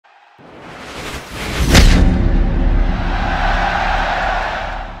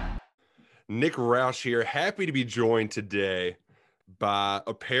Nick Roush here. Happy to be joined today by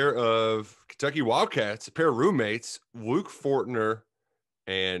a pair of Kentucky Wildcats, a pair of roommates, Luke Fortner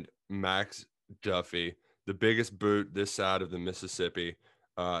and Max Duffy, the biggest boot this side of the Mississippi.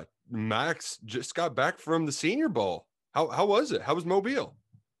 Max just got back from the Senior Bowl. How was it? How was Mobile?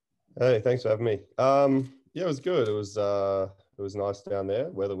 Hey, thanks for having me. Yeah, it was good. It was nice down there.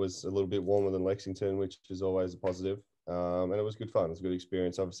 Weather was a little bit warmer than Lexington, which is always a positive. And it was good fun. It was a good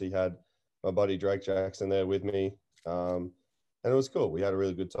experience. Obviously had my buddy Drake Jackson there with me. And it was cool. We had a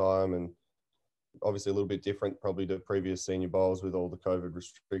really good time, and obviously a little bit different probably to previous Senior Bowls with all the COVID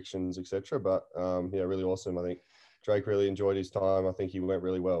restrictions, etc. But yeah, really awesome. I think Drake really enjoyed his time. I think he went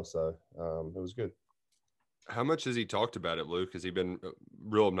really well. So it was good. How much has he talked about it, Luke? Has he been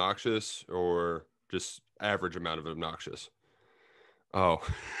real obnoxious or just average amount of obnoxious? Oh,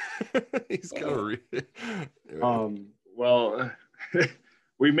 he's kind of. Well,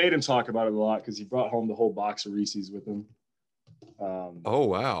 we made him talk about it a lot because he brought home the whole box of Reese's with him. Oh,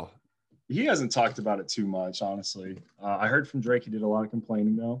 wow. He hasn't talked about it too much, honestly. I heard from Drake he did a lot of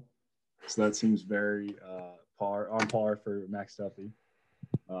complaining, though. So that seems very on par for Max Duffy.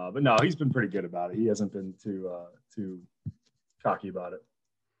 But no, he's been pretty good about it. He hasn't been too cocky about it.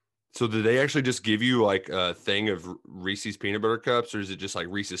 So did they actually just give you like a thing of Reese's peanut butter cups, or is it just like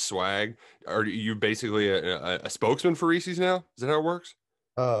Reese's swag? Are you basically a spokesman for Reese's now? Is that how it works?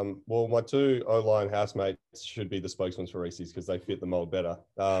 Well, my two O-line housemates should be the spokesmen for Reese's because they fit the mold better.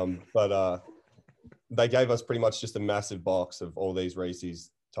 But they gave us pretty much just a massive box of all these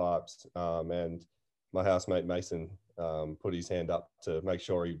Reese's types. And my housemate Mason put his hand up to make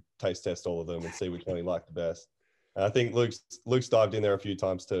sure he taste test all of them and see which one he liked the best. And I think Luke's dived in there a few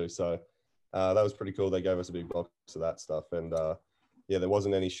times too. So that was pretty cool. They gave us a big box of that stuff. And yeah, there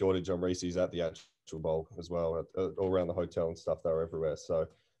wasn't any shortage on Reese's at the actual bowl as well, all around the hotel and stuff. They were everywhere. So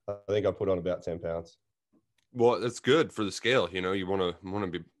I think I put on about 10 pounds. Well, that's good for the scale. You know, you want to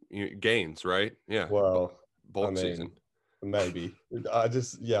be gains, right? Yeah. Well, bulk season. Maybe.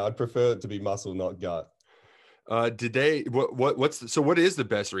 I'd prefer it to be muscle, not gut. Did they? What is the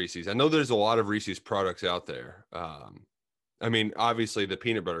best Reese's? I know there's a lot of Reese's products out there. I mean, obviously the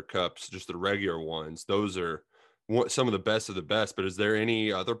peanut butter cups, just the regular ones, those are some of the best. But is there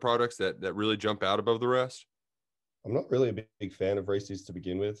any other products that really jump out above the rest? I'm not really a big fan of Reese's to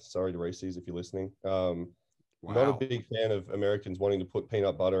begin with. Sorry to Reese's if you're listening. Wow. Not a big fan of Americans wanting to put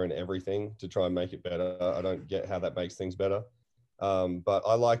peanut butter in everything to try and make it better. I don't get how that makes things better. But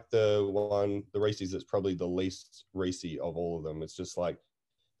I like the Reese's that's probably the least Reese of all of them. It's just like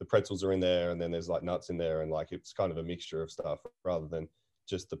the pretzels are in there and then there's like nuts in there and like it's kind of a mixture of stuff rather than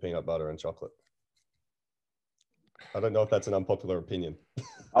just the peanut butter and chocolate. I don't know if that's an unpopular opinion.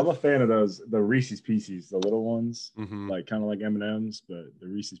 I'm a fan of the Reese's Pieces, the little ones, mm-hmm. like kind of like M&Ms, but the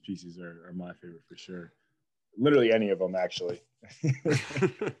Reese's Pieces are my favorite for sure. Literally any of them, actually. I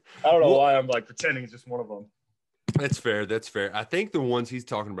don't know why I'm like pretending it's just one of them. That's fair. That's fair. I think the ones he's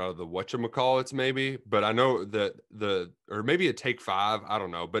talking about are the whatchamacallits maybe, but I know that or maybe a Take 5. I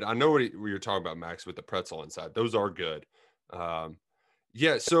don't know, but I know what you're talking about, Max, with the pretzel inside. Those are good.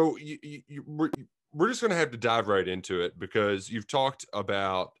 Yeah. So we're just going to have to dive right into it because you've talked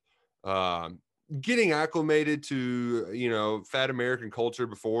about getting acclimated to, fat American culture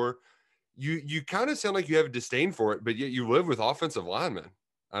before. You kind of sound like you have a disdain for it, but yet you live with offensive linemen.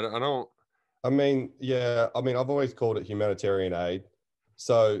 I don't. I mean, I've always called it humanitarian aid.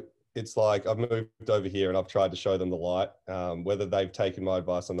 So it's like I've moved over here and I've tried to show them the light. Whether they've taken my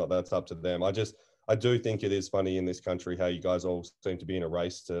advice or not, that's up to them. I do think it is funny in this country how you guys all seem to be in a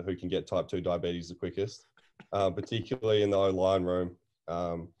race to who can get type 2 diabetes the quickest, particularly in the O-line room.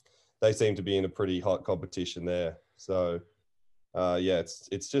 They seem to be in a pretty hot competition there. So, yeah,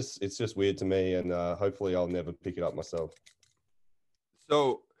 it's just weird to me, and hopefully I'll never pick it up myself.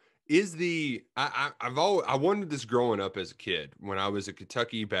 So I wanted this growing up as a kid when I was a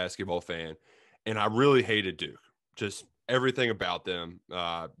Kentucky basketball fan, and I really hated Duke, just everything about them.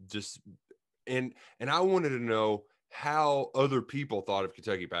 And I wanted to know how other people thought of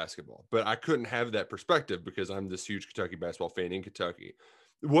Kentucky basketball, but I couldn't have that perspective because I'm this huge Kentucky basketball fan in Kentucky.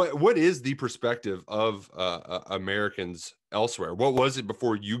 What is the perspective of Americans elsewhere? What was it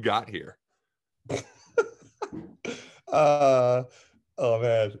before you got here? Oh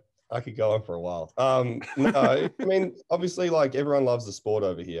man, I could go on for a while. No, I mean, obviously, like everyone loves the sport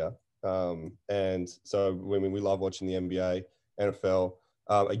over here, and so we love watching the NBA, NFL.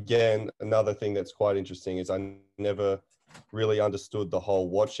 Again, another thing that's quite interesting is I never really understood the whole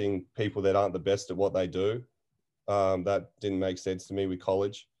watching people that aren't the best at what they do. That didn't make sense to me with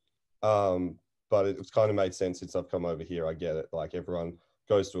college. But it's kind of made sense since I've come over here. I get it. Like everyone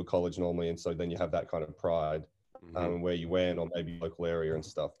goes to a college normally, and so then you have that kind of pride Mhm. where you went, or maybe local area and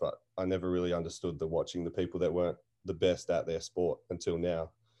stuff. But I never really understood the watching the people that weren't the best at their sport until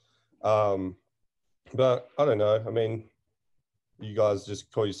now. But I don't know. I mean, you guys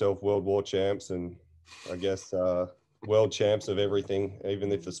just call yourself World War champs, and I guess world champs of everything.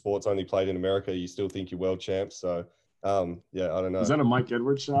 Even if the sport's only played in America, you still think you're world champs. So yeah, I don't Is know. that a Mike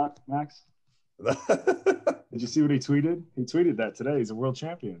Edwards shot, Max? Did you see what he tweeted? He tweeted that today. He's a world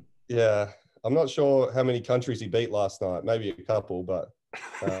champion. Yeah, I'm not sure how many countries he beat last night. Maybe a couple, but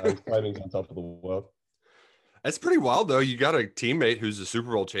he's claiming he's on top of the world. That's pretty wild, though. You got a teammate who's a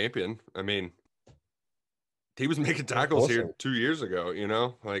Super Bowl champion. I mean, he was making tackles Awesome. here 2 years ago, you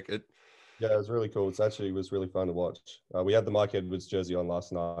know, like it. Yeah, it was really cool. It was really fun to watch. We had the Mike Edwards jersey on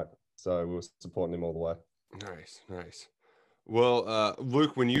last night, so we were supporting him all the way. Nice, nice. Well,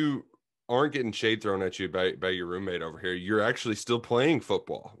 Luke, when you aren't getting shade thrown at you by your roommate over here, you're actually still playing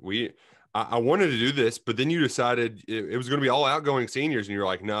football. I wanted to do this, but then you decided it was going to be all outgoing seniors, and you're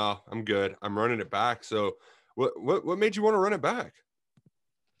like, "No, I'm good. I'm running it back." So, what made you want to run it back?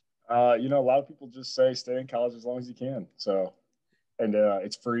 You know, a lot of people just say stay in college as long as you can. So, and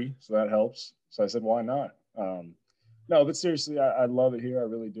it's free, so that helps. So I said, why not? No, but seriously, I love it here. I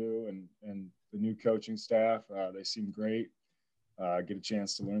really do. And the new coaching staff, they seem great. Get a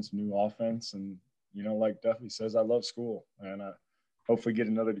chance to learn some new offense. And, you know, like Duffy says, I love school. And hopefully get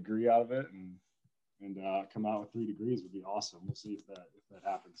another degree out of it and come out with 3 degrees would be awesome. We'll see if that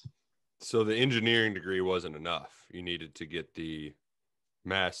happens. So the engineering degree wasn't enough. You needed to get the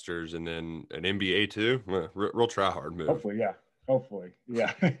master's and then an MBA too. Real try hard move. Hopefully, yeah. Hopefully,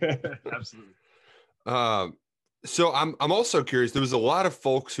 yeah. Absolutely. So I'm also curious. There was a lot of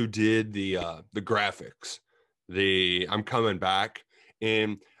folks who did the graphics, the I'm coming back,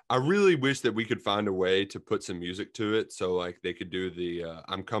 and I really wish that we could find a way to put some music to it, so like they could do the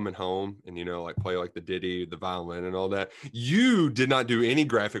I'm coming home, and you know, like play like the ditty, the violin, and all that. You did not do any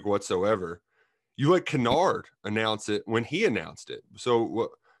graphic whatsoever. You let Kennard announce it when he announced it. So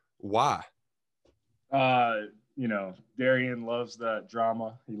why? You know, Darian loves that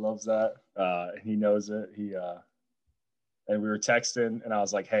drama. He loves that. And he knows it. And we were texting, and I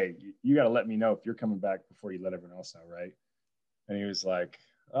was like, hey, you got to let me know if you're coming back before you let everyone else know, right? And he was like,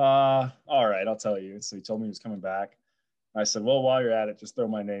 all right, I'll tell you. And so he told me he was coming back. I said, well, while you're at it, just throw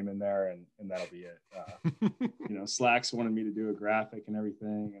my name in there, and that'll be it. You know, Slacks wanted me to do a graphic and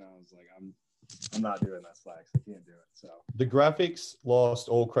everything, and I was like, I'm not doing that, Slacks. I can't do it. So the graphics lost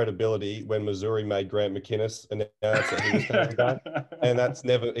all credibility when Missouri made Grant McInnes announce that he was coming back, and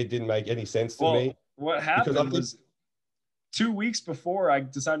it didn't make any sense to me. What happened was 2 weeks before I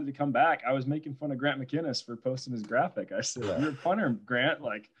decided to come back, I was making fun of Grant McInnes for posting his graphic. I said, "You're a punter, Grant.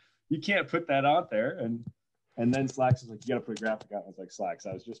 Like, you can't put that out there." And then Slacks was like, "You got to put a graphic out." I was like, "Slacks,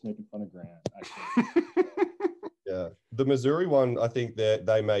 I was just making fun of Grant." Yeah, the Missouri one, I think that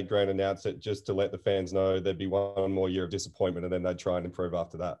they made Grant announce it just to let the fans know there'd be one more year of disappointment, and then they'd try and improve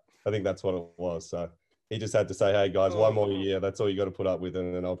after that. I think that's what it was. So he just had to say, "Hey guys, one more year. That's all you got to put up with,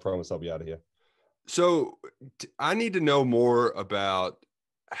 and then I'll promise I'll be out of here." So I need to know more about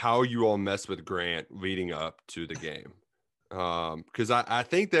how you all messed with Grant leading up to the game. Because I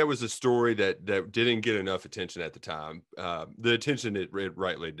think that was a story that didn't get enough attention at the time. The attention it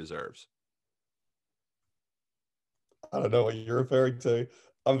rightly deserves. I don't know what you're referring to.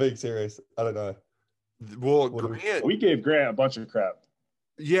 I'm being serious. I don't know. Well, Grant, we gave Grant a bunch of crap.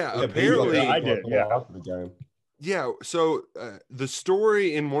 Yeah, apparently I did. Yeah, after the game. Yeah, so the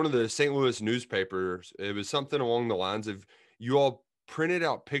story in one of the St. Louis newspapers, it was something along the lines of you all printed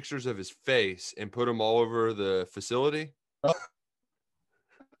out pictures of his face and put them all over the facility. Oh.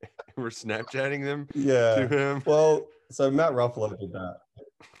 We're Snapchatting them to him. Well, so Matt Ruffalo did that.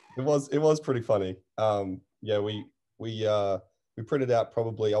 It was pretty funny. Yeah, we printed out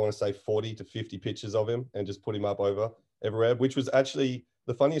probably, I want to say 40 to 50 pictures of him and just put him up over everywhere, which was actually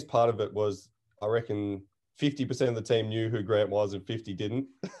the funniest part of it was, I reckon 50% of the team knew who Grant was and 50 didn't.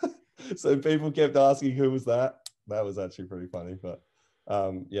 So people kept asking who was that. That was actually pretty funny. But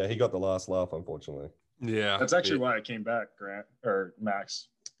yeah, he got the last laugh, unfortunately. Yeah. That's actually why I came back, Grant, or Max.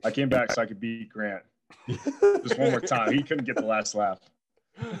 I came back so I could beat Grant. Just one more time. He couldn't get the last laugh.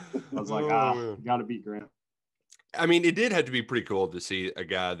 I was like, got to beat Grant. I mean, it did have to be pretty cool to see a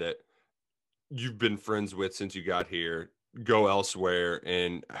guy that you've been friends with since you got here go elsewhere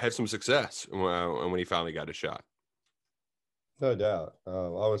and have some success when he finally got a shot. No doubt. I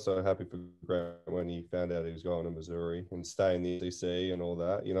was so happy for Grant when he found out he was going to Missouri and stay in the SEC and all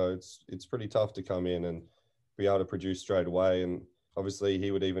that. You know, it's pretty tough to come in and be able to produce straight away. And obviously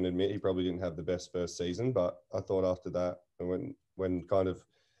he would even admit he probably didn't have the best first season, but I thought after that, when kind of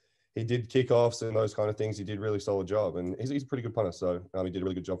he did kickoffs and those kind of things, he did a really solid job. And he's a pretty good punter. So he did a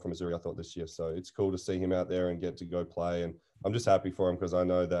really good job for Missouri, I thought, this year. So it's cool to see him out there and get to go play. And I'm just happy for him because I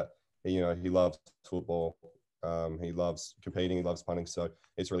know that, he loves football. He loves competing. He loves punting. So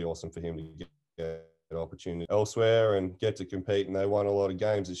it's really awesome for him to get an opportunity elsewhere and get to compete. And they won a lot of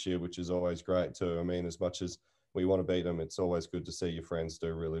games this year, which is always great too. I mean, as much as we want to beat them, it's always good to see your friends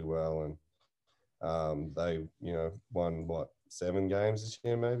do really well. And they, won 7 games this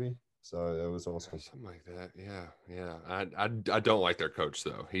year, maybe. So it was awesome. Something like that. Yeah. I don't like their coach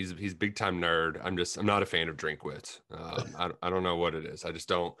though. He's big time nerd. I'm not a fan of Drinkwitz. I don't know what it is. I just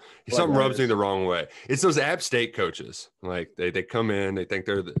don't. Something rubs me the wrong way. It's those App State coaches. Like they come in, they think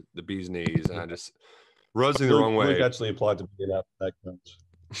they're the bee's knees, and I just rubs me the wrong way. Luke actually applied to be an App State coach.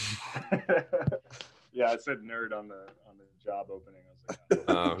 Yeah, it said nerd on the job opening.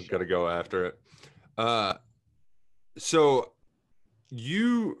 I was like, got to go after it. So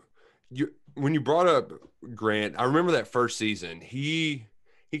you when you brought up Grant, I remember that first season. He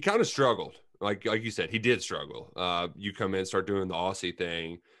kind of struggled. Like you said, he did struggle. You come in, start doing the Aussie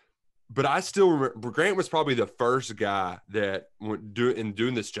thing, but I still remember Grant was probably the first guy that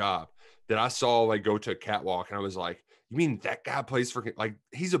doing this job that I saw like go to a catwalk, and I was like, "You mean that guy plays for like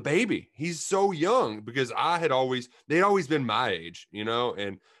he's a baby? He's so young." Because they'd always been my age,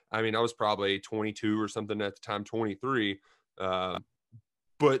 and I mean I was probably 22 or something at the time, 23.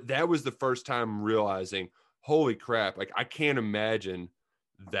 But that was the first time realizing, holy crap, like I can't imagine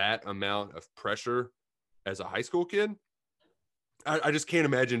that amount of pressure as a high school kid. I just can't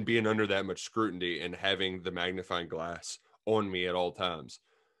imagine being under that much scrutiny and having the magnifying glass on me at all times.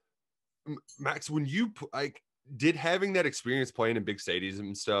 Max, when you did having that experience playing in big stadiums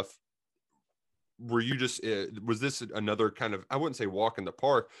and stuff, were you just was this another kind of, I wouldn't say walk in the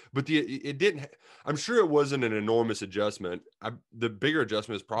park, but it didn't, I'm sure it wasn't an enormous adjustment. The bigger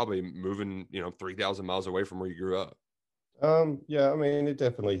adjustment is probably moving 3,000 miles away from where you grew up. Yeah, I mean, it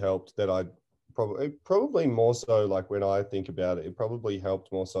definitely helped that I probably more so, like when I think about it, it probably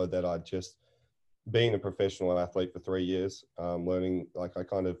helped more so that I'd just been a professional athlete for 3 years, learning like I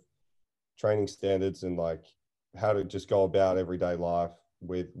kind of training standards and like how to just go about everyday life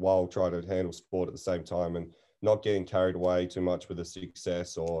while trying to handle sport at the same time and not getting carried away too much with the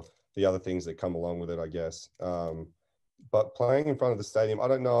success or the other things that come along with it, I guess. But playing in front of the stadium, I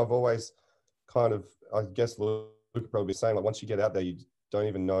don't know. I've always kind of, I guess Luke could probably be saying, like, once you get out there, you don't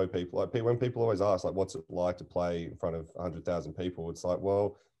even know people. Like when people always ask, like, what's it like to play in front of 100,000 people? It's like,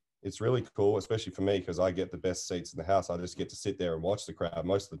 well, it's really cool, especially for me, because I get the best seats in the house. I just get to sit there and watch the crowd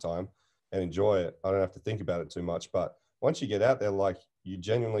most of the time and enjoy it. I don't have to think about it too much. But once you get out there, like, you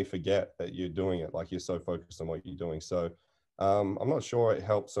genuinely forget that you're doing it. Like, you're so focused on what you're doing. So I'm not sure it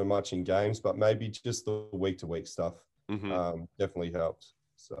helped so much in games, but maybe just the week-to-week stuff definitely helped.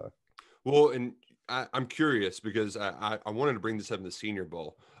 So, well, and I'm curious because I wanted to bring this up in the Senior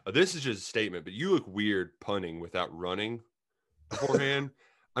Bowl. This is just a statement, but you look weird punting without running beforehand.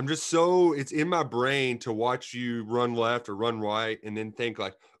 It's in my brain to watch you run left or run right and then think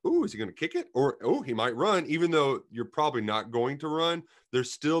like, oh, is he going to kick it? Or, oh, he might run, even though you're probably not going to run.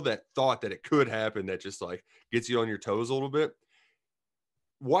 There's still that thought that it could happen that just like gets you on your toes a little bit.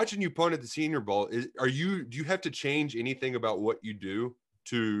 Watching you punt at the Senior Bowl, do you have to change anything about what you do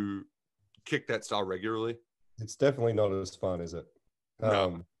to kick that style regularly? It's definitely not as fun, is it?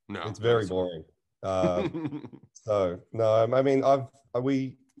 No, it's very boring. So no, I mean,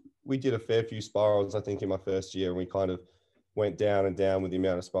 we did a fair few spirals, I think, in my first year, and we kind of went down and down with the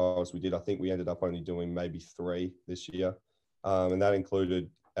amount of spirals we did. I think we ended up only doing maybe 3 this year, and that included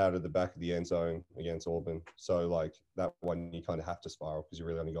out of the back of the end zone against Auburn. So like that one, you kind of have to spiral because you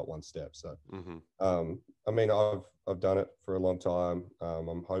really only got one step. So, I mean, I've done it for a long time.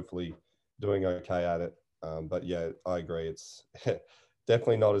 I'm hopefully doing okay at it. But yeah, I agree. It's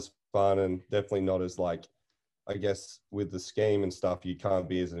definitely not as fun and definitely not as like, I guess with the scheme and stuff, you can't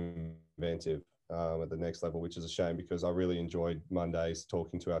be as inventive at the next level, which is a shame because I really enjoyed Mondays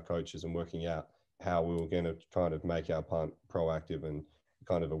talking to our coaches and working out how we were going to kind of make our punt proactive and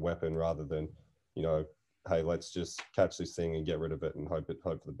kind of a weapon rather than, hey, let's just catch this thing and get rid of it and hope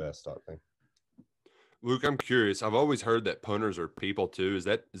for the best type thing. Luke, I'm curious. I've always heard that punters are people too. Is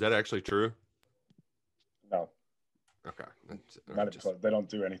that actually true? No. Okay. They don't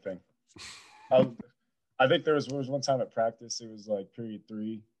do anything. I think there was one time at practice, it was like period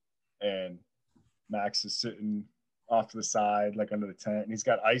 3, and Max is sitting off to the side, like under the tent, and he's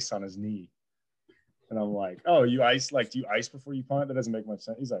got ice on his knee. And I'm like, oh, you ice? Like, do you ice before you punt? That doesn't make much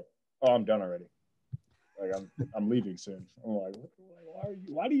sense. He's like, oh, I'm done already. Like I'm leaving soon. I'm like,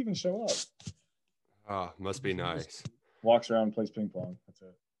 why do you even show up? Ah, must be nice. Walks around and plays ping pong. That's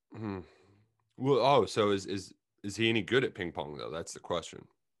it. Hmm. Well, oh, so is he any good at ping pong though? That's the question.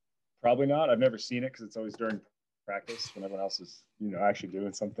 Probably not. I've never seen it because it's always during practice when everyone else is, actually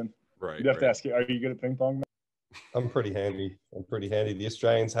doing something. Right, You'd have to right. ask you, are you good at ping pong? I'm pretty handy. The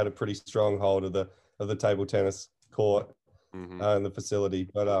Australians had a pretty strong hold of the table tennis court Mm-hmm. in the facility.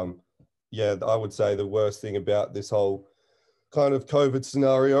 But yeah, I would say the worst thing about this whole kind of COVID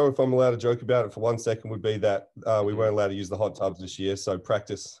scenario, if I'm allowed to joke about it for 1 second, would be that we weren't allowed to use the hot tubs this year. So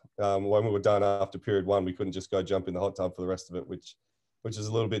practice, when we were done after period one, we couldn't just go jump in the hot tub for the rest of it, which is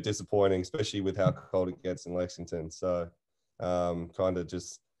a little bit disappointing, especially with how cold it gets in Lexington. So kind of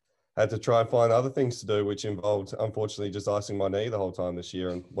just had to try and find other things to do, which involved, unfortunately, just icing my knee the whole time this year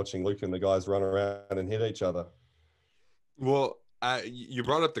and watching Luke and the guys run around and hit each other. Well, you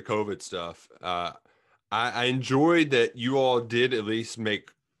brought up the COVID stuff. I enjoyed that you all did at least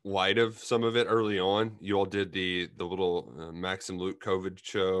make light of some of it early on. You all did the little Max and Luke COVID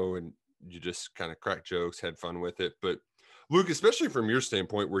show, and you just kind of cracked jokes, had fun with it. But Luke, especially from your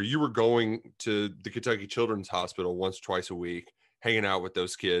standpoint, where you were going to the Kentucky Children's Hospital once, twice a week, hanging out with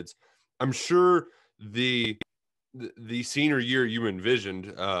those kids, I'm sure the senior year you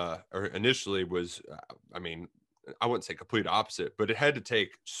envisioned or initially was, I mean, I wouldn't say complete opposite, but it had to take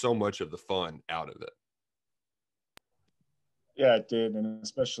so much of the fun out of it. Yeah, it did, and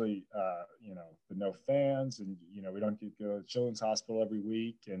especially the no fans, and we don't get to go to Children's Hospital every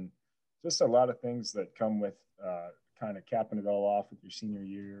week, and just a lot of things that come with kind of capping it all off with your senior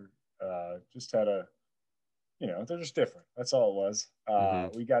year. Just had a, they're just different. That's all it was.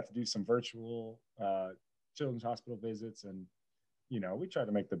 Mm-hmm. We got to do some virtual Children's Hospital visits, and we tried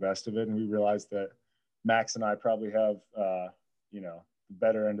to make the best of it, and we realized that Max and I probably have the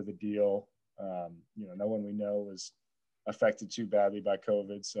better end of the deal. No one we know was affected too badly by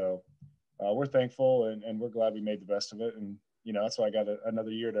COVID. So we're thankful and we're glad we made the best of it. And, that's why I got another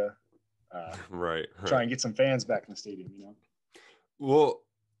year to right. try and get some fans back in the stadium, Well,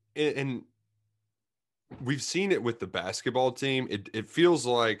 and we've seen it with the basketball team. It feels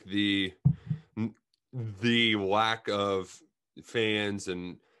like the lack of fans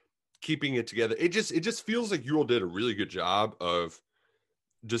and keeping it together. It just feels like you all did a really good job of,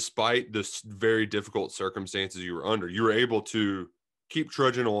 despite the very difficult circumstances you were under, you were able to keep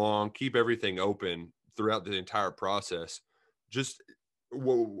trudging along, keep everything open throughout the entire process. Just,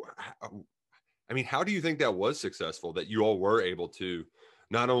 I mean, how do you think that was successful, that you all were able to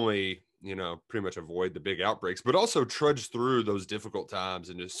not only, pretty much avoid the big outbreaks, but also trudge through those difficult times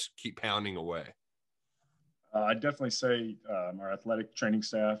and just keep pounding away? I'd definitely say our athletic training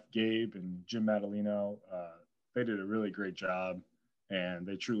staff, Gabe and Jim Madalino, they did a really great job. And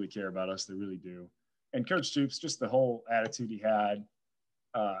they truly care about us. They really do. And Coach Stoops, just the whole attitude he had.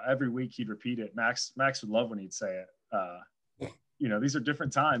 Every week he'd repeat it. Max would love when he'd say it. These are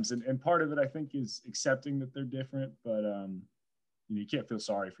different times, and part of it I think is accepting that they're different. But you can't feel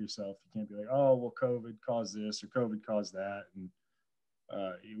sorry for yourself. You can't be like, oh well, COVID caused this or COVID caused that. And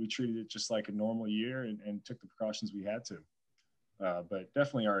we treated it just like a normal year and took the precautions we had to. But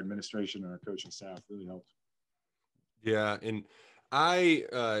definitely our administration and our coaching staff really helped. Yeah, and I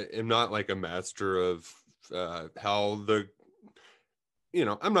am not like a master of how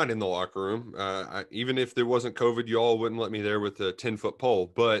I'm not in the locker room. Even if there wasn't COVID, you all wouldn't let me there with a 10-foot pole.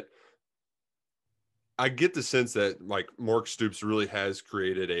 But I get the sense that like Mark Stoops really has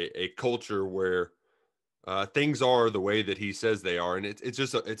created a culture where things are the way that he says they are, and it's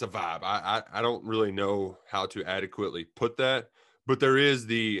just it's a vibe. I don't really know how to adequately put that, but there is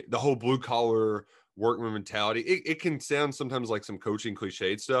the whole blue collar workman mentality. It can sound sometimes like some coaching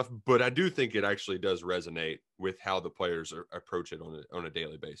cliched stuff, but I do think it actually does resonate with how the players approach it on a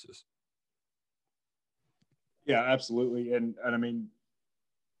daily basis. Yeah, absolutely. And I mean,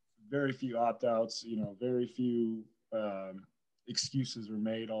 very few opt-outs, very few excuses were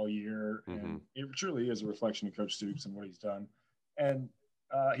made all year. Mm-hmm. And it truly is a reflection of Coach Stoops and what he's done. And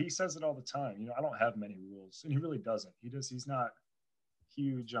he says it all the time, I don't have many rules. And he really doesn't. He's not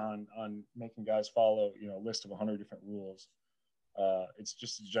huge on making guys follow, a list of 100 different rules. It's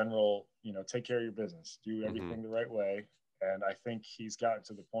just a general, take care of your business, do everything the right way. And I think he's gotten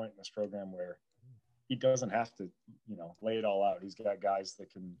to the point in this program where he doesn't have to, lay it all out. He's got guys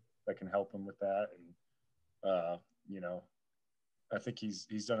that can help him with that. And, I think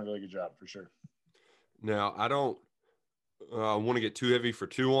he's done a really good job for sure. Now, I don't want to get too heavy for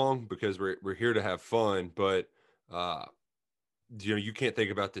too long because we're here to have fun, but you can't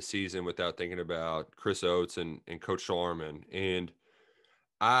think about the season without thinking about Chris Oates and Coach Sharman. And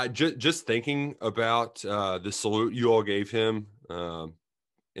I just thinking about the salute you all gave him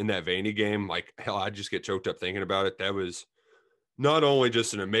in that Vandy game, like hell, I just get choked up thinking about it. That was not only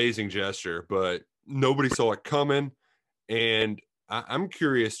just an amazing gesture, but nobody saw it coming. And I'm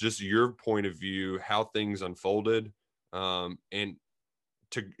curious, just your point of view, how things unfolded. And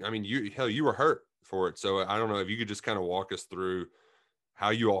I mean, you were hurt for it. So I don't know if you could just kind of walk us through how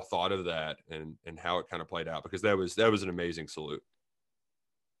you all thought of that and how it kind of played out, because that was an amazing salute.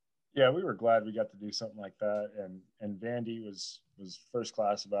 Yeah, we were glad we got to do something like that, and Vandy was first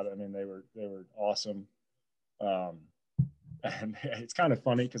class about it. I mean, they were awesome. And it's kind of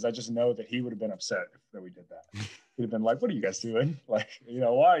funny because I just know that he would have been upset that we did that. He'd have been like, "What are you guys doing? Like,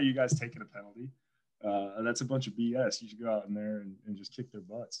 why are you guys taking a penalty? That's a bunch of BS. You should go out in there and just kick their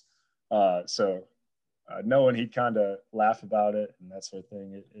butts." So knowing he'd kind of laugh about it and that sort of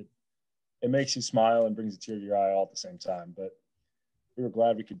thing, it makes you smile and brings a tear to your eye all at the same time. But we were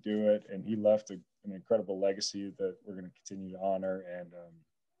glad we could do it, and he left an incredible legacy that we're going to continue to honor. And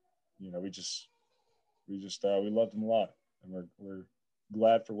we loved him a lot, and we're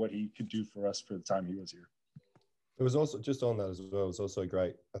glad for what he could do for us for the time he was here. It was also, just on that as well, it was also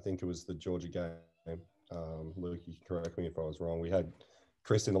great. I think it was the Georgia game. Luke, you can correct me if I was wrong. We had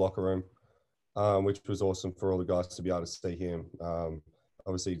Chris in the locker room, which was awesome for all the guys to be able to see him.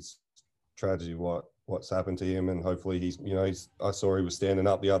 Obviously, it's tragedy what's happened to him, and hopefully I saw he was standing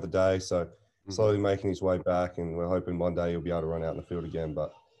up the other day, so slowly making his way back, and we're hoping one day he'll be able to run out in the field again.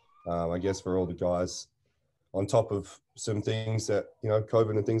 But I guess for all the guys, on top of some things that,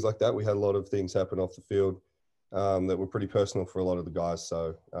 COVID and things like that, we had a lot of things happen off the field that were pretty personal for a lot of the guys.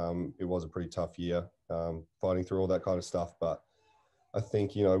 So it was a pretty tough year fighting through all that kind of stuff. But I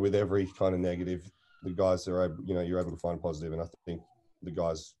think, with every kind of negative, the guys are able, you're able to find positive. And I think the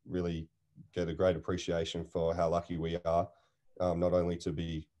guys really get a great appreciation for how lucky we are, not only to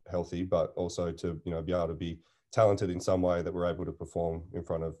be healthy, but also to, be able to be talented in some way that we're able to perform in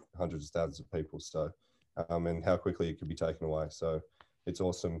front of hundreds of thousands of people. So, and how quickly it could be taken away. So it's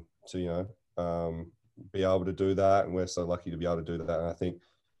awesome to, be able to do that. And we're so lucky to be able to do that. And I think,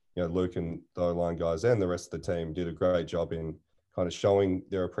 Luke and the O-line guys and the rest of the team did a great job in kind of showing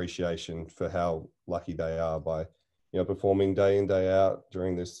their appreciation for how lucky they are by, performing day in, day out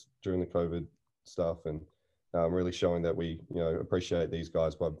during the COVID stuff, and really showing that we, appreciate these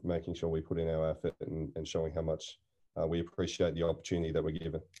guys by making sure we put in our effort and showing how much we appreciate the opportunity that we're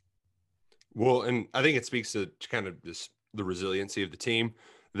given. Well, and I think it speaks to kind of the resiliency of the team,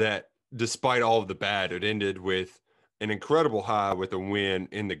 that despite all of the bad, it ended with an incredible high with a win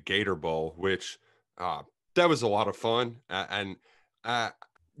in the Gator Bowl, which that was a lot of fun. And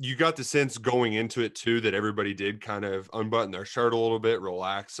you got the sense going into it too that everybody did kind of unbutton their shirt a little bit,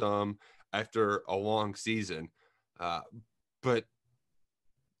 relax some after a long season. But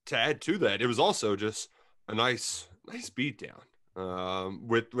to add to that, it was also just a nice beatdown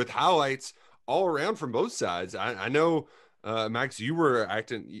with highlights all around from both sides. I know, Max, you were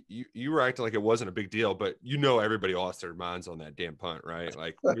acting like it wasn't a big deal, but everybody lost their minds on that damn punt, right?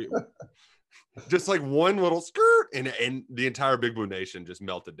 Like just like one little skirt and the entire Big Blue Nation just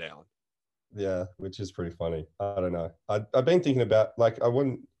melted down. Yeah, which is pretty funny. I don't know. I've been thinking about, like,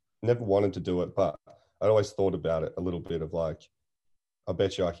 never wanted to do it, but I always thought about it a little bit of like, I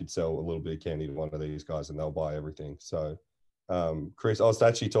bet you I could sell a little bit of candy to one of these guys and they'll buy everything. So Chris, I was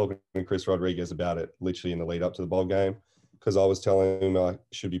actually talking to Chris Rodriguez about it literally in the lead up to the bowl game, because I was telling him I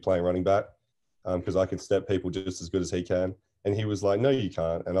should be playing running back because I can step people just as good as he can. And he was like, "No, you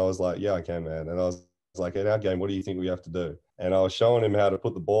can't." And I was like, "Yeah, I can, man." And I was like, "In our game, what do you think we have to do?" And I was showing him how to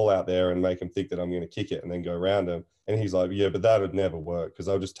put the ball out there and make him think that I'm going to kick it and then go around him. And he's like, "Yeah, but that would never work because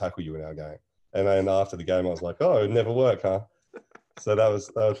I'll just tackle you in our game." And then after the game, I was like, "Oh, it would never work, huh?" So that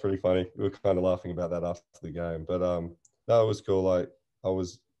was pretty funny. We were kind of laughing about that after the game. But that was cool. Like, I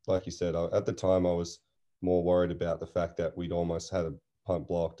was, like you said, at the time I was more worried about the fact that we'd almost had a punt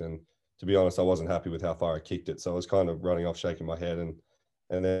blocked, and to be honest, I wasn't happy with how far I kicked it. So I was kind of running off, shaking my head,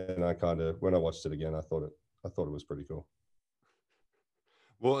 and then I kind of, when I watched it again, I thought it was pretty cool.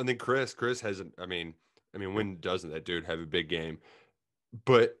 Well, and then Chris hasn't. I mean, when doesn't that dude have a big game?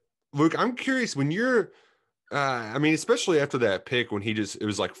 But Luke, I'm curious, when you're, especially after that pick, when it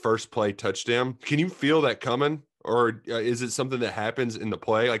was like first play touchdown. Can you feel that coming, or is it something that happens in the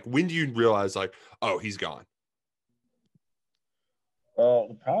play? Like, when do you realize, like, oh, he's gone? Well,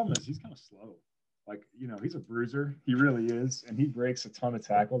 the problem is he's kind of slow. Like, he's a bruiser. He really is. And he breaks a ton of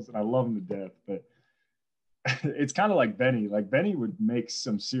tackles, and I love him to death. But it's kind of like Benny. Like, Benny would make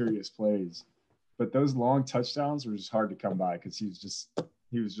some serious plays, but those long touchdowns were just hard to come by because he was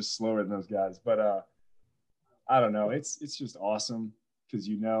just slower than those guys. But I don't know. It's just awesome because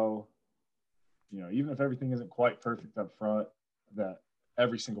even if everything isn't quite perfect up front, that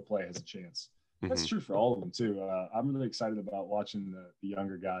every single play has a chance. That's true for all of them too. I'm really excited about watching the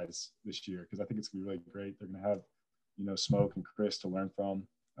younger guys this year because I think it's gonna be really great. They're gonna have, Smoke and Chris to learn from,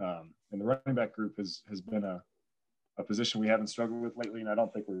 and the running back group has been a position we haven't struggled with lately, and I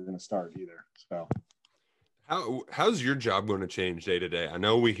don't think we're gonna start either. So, how's your job going to change day to day? I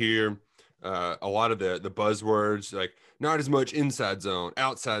know we hear a lot of the buzzwords like not as much inside zone,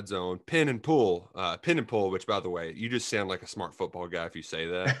 outside zone, pin and pull, which by the way, you just sound like a smart football guy if you say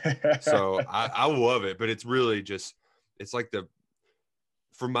that. So I love it, but it's really just, it's like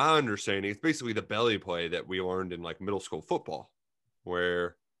from my understanding, it's basically the belly play that we learned in like middle school football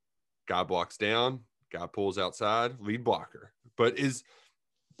where guy blocks down, guy pulls outside, lead blocker. But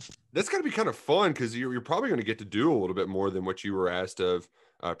that's got to be kind of fun because you're probably going to get to do a little bit more than what you were asked of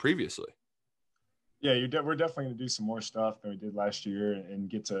previously. Yeah, we're definitely going to do some more stuff than we did last year and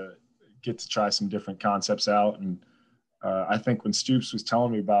get to try some different concepts out. And I think when Stoops was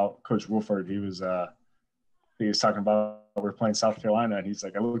telling me about Coach Wolford, he was talking about we're playing South Carolina, and he's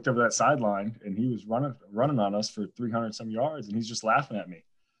like, I looked over that sideline, and he was running on us for 300 some yards, and he's just laughing at me.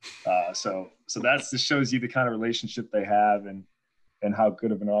 So that's just shows you the kind of relationship they have and how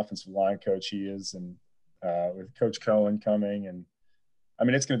good of an offensive line coach he is, and with Coach Cohen coming, and I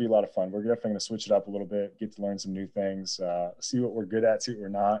mean, it's going to be a lot of fun. We're definitely going to switch it up a little bit, get to learn some new things, see what we're good at, see what we're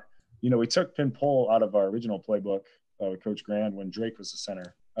not. We took pin pull out of our original playbook with Coach Grand when Drake was the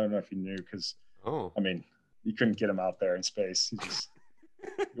center. I don't know if you knew because, I mean, you couldn't get him out there in space.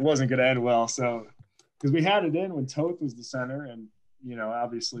 It wasn't going to end well. So because we had it in when Toth was the center, and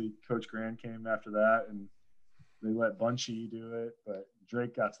obviously Coach Grand came after that, and they let Bunchy do it, but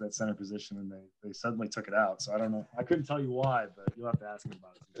Drake got to that center position and they suddenly took it out. So I don't know. I couldn't tell you why, but you'll have to ask him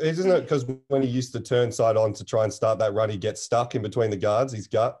about it. Isn't it because when he used to turn side on to try and start that run, he gets stuck in between the guards, his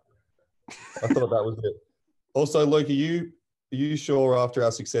gut? I thought that was it. Also, Luke, are you sure after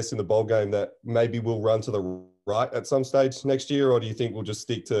our success in the bowl game that maybe we'll run to the right at some stage next year, or do you think we'll just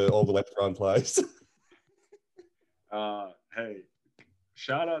stick to all the left run plays? Hey,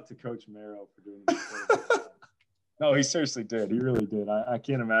 shout out to Coach Marrow for doing this. No, he seriously did. He really did. I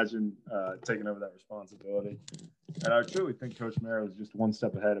can't imagine taking over that responsibility. And I truly think Coach Marrow is just one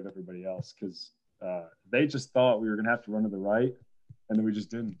step ahead of everybody else because they just thought we were going to have to run to the right, and then we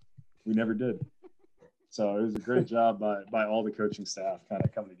just didn't. We never did. So it was a great job by all the coaching staff kind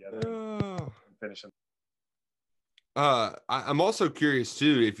of coming together and finishing. I'm also curious,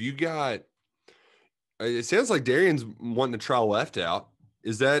 too, if you got – it sounds like Darian's wanting to try left out.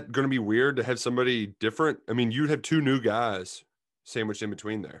 Is that going to be weird to have somebody different? I mean, you'd have two new guys sandwiched in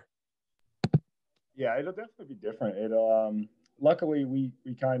between there. Yeah, it'll definitely be different. It'll luckily we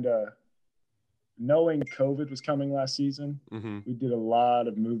kind of knowing COVID was coming last season, we did a lot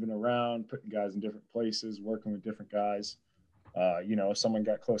of moving around, putting guys in different places, working with different guys. If someone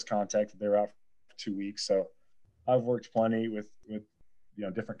got close contact, they were out for 2 weeks. So I've worked plenty with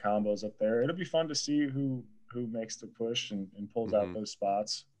different combos up there. It'll be fun to see who makes the push and pulls out those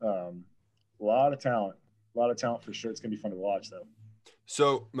spots. A lot of talent for sure. It's going to be fun to watch, though.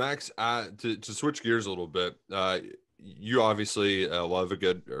 So, Max, to switch gears a little bit, you obviously love a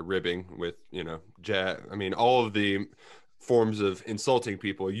good ribbing with, I mean, all of the forms of insulting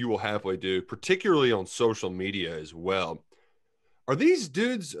people you will happily do, particularly on social media as well. Are these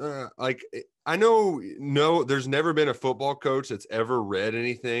dudes I know, there's never been a football coach that's ever read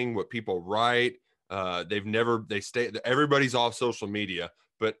anything, what people write. Everybody's off social media,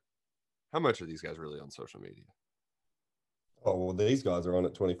 but how much are these guys really on social media? Oh, well, these guys are on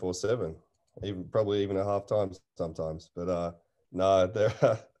it 24/7, probably even at halftime sometimes. But no,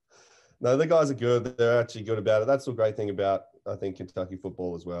 the guys are good. They're actually good about it. That's the great thing about, I think, Kentucky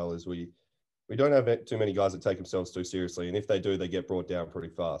football as well, is we don't have too many guys that take themselves too seriously. And if they do, they get brought down pretty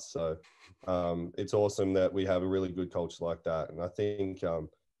fast. So it's awesome that we have a really good culture like that. And I think,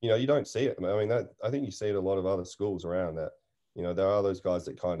 you don't see it. I mean, I think you see it a lot of other schools around that, there are those guys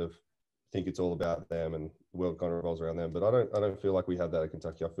that kind of think it's all about them and the world kind of revolves around them. But I don't feel like we have that at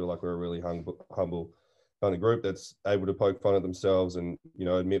Kentucky. I feel like we're a really humble kind of group that's able to poke fun at themselves and,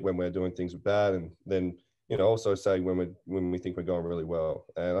 admit when we're doing things bad. And then, also say when we think we're going really well.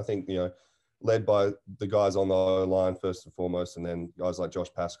 And I think, led by the guys on the O-line first and foremost, and then guys like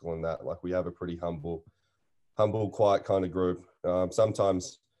Josh Pascal and that, like we have a pretty humble, quiet kind of group.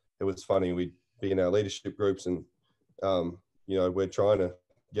 Sometimes it was funny. We'd be in our leadership groups and, we're trying to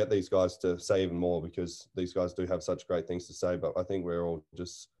get these guys to say even more because these guys do have such great things to say. But I think we're all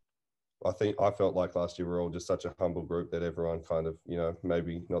just, I felt like last year we're all just such a humble group that everyone kind of,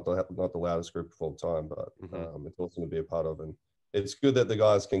 maybe not the loudest group of all time, but it's awesome to be a part of. And it's good that the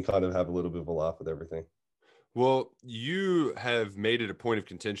guys can kind of have a little bit of a laugh with everything. Well, you have made it a point of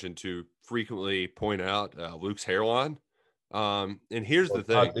contention to frequently point out Luke's hairline. And here's the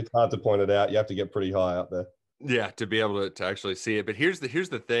thing. It's hard to point it out. You have to get pretty high up there. Yeah, to be able to actually see it. But here's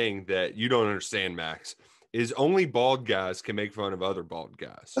the thing that you don't understand, Max, is only bald guys can make fun of other bald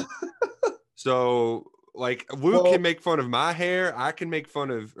guys. So like Luke can make fun of my hair, I can make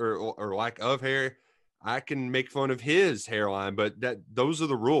fun of or lack of hair. I can make fun of his hairline, but those are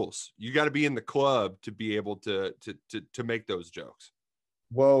the rules. You got to be in the club to be able to make those jokes.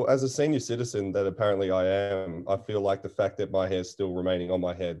 Well, as a senior citizen that apparently I am, I feel like the fact that my hair's still remaining on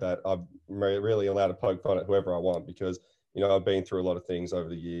my head, that I'm really allowed to poke fun at whoever I want because, I've been through a lot of things over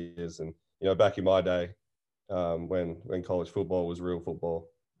the years. And, back in my day, when college football was real football,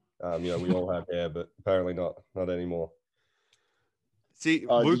 we all had hair, but apparently not anymore. See,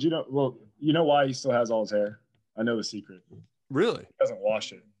 Luke, did you know? Well, you know why he still has all his hair? I know the secret. Really? He doesn't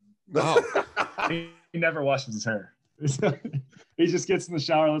wash it. Oh, he never washes his hair. He just gets in the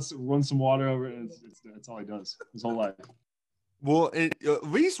shower, let's run some water over it, and that's all he does his whole life. Well, at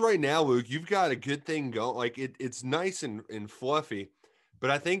least right now, Luke, you've got a good thing going. Like it's nice and fluffy,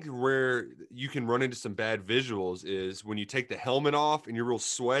 but I think where you can run into some bad visuals is when you take the helmet off and you're real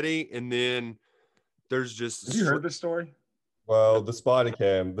sweaty, and then there's just. Have you heard this story? Well, the spider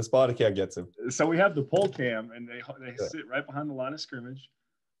cam gets him. So we have the pole cam, and they sit right behind the line of scrimmage,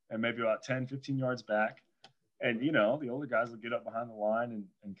 and maybe about 10, 15 yards back. And, the older guys will get up behind the line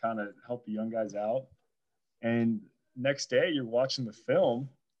and kind of help the young guys out. And next day you're watching the film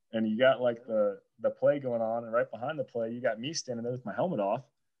and you got like the play going on. And right behind the play, you got me standing there with my helmet off.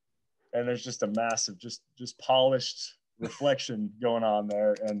 And there's just a massive, just polished reflection going on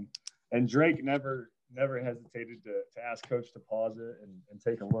there. And Drake never hesitated to ask coach to pause it and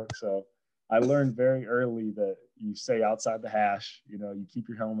take a look. So I learned very early that you stay outside the hash, you keep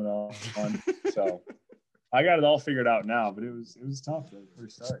your helmet on. So I got it all figured out now, but it was tough at the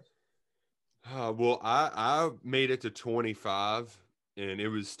first start. Well, I made it to 25, and it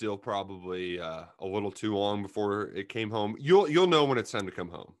was still probably a little too long before it came home. You'll know when it's time to come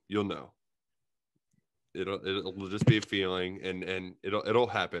home. You'll know. It'll just be a feeling, and it'll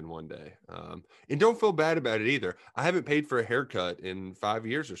happen one day. And don't feel bad about it either. I haven't paid for a haircut in 5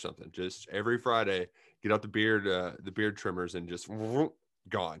 years or something. Just every Friday, get out the beard trimmers, and just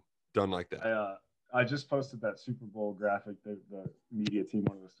gone, done like that. I just posted that Super Bowl graphic that the media team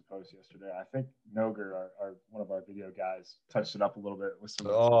wanted us to post yesterday. I think Noger, our one of our video guys, touched it up a little bit with some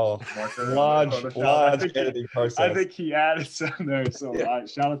marker. Large editing process. I think he added some there. So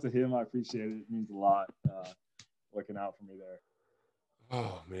shout out to him. I appreciate it. It means a lot. Looking out for me there.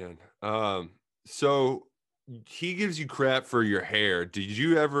 Oh man. So he gives you crap for your hair. Did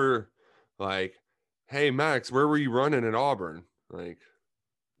you ever like, hey Max, where were you running at Auburn? Like,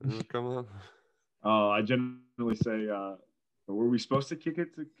 come on. I generally say, were we supposed to kick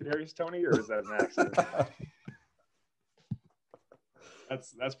it to Kadarius Toney, or is that an accident?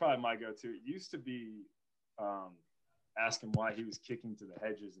 That's probably my go-to. It used to be asking why he was kicking to the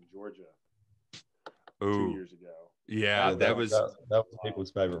hedges in Georgia 2 years ago. Yeah, that was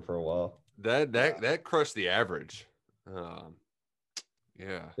people's favorite for a while. That crushed the average.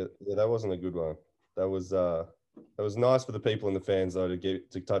 Yeah, that wasn't a good one. That was nice for the people and the fans though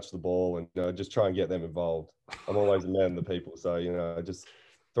to touch the ball and just try and get them involved. I'm always a man of the people, so just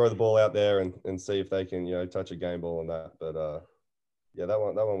throw the ball out there and see if they can touch a game ball and that. But that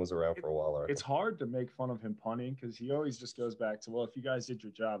one was around for a while. It's hard to make fun of him punting because he always just goes back to, well, if you guys did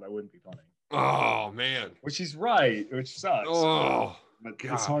your job, I wouldn't be punting. Oh man, which he's right, which sucks. Oh, but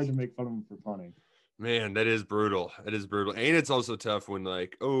it's hard to make fun of him for punting. Man, that is brutal. It is brutal, and it's also tough when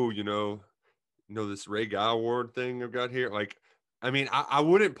like, this Ray Guy Award thing I've got here. Like, I mean, I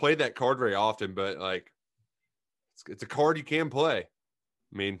wouldn't play that card very often, but like, it's a card you can play.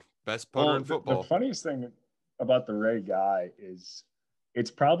 I mean, best punter in football. The funniest thing about the Ray Guy is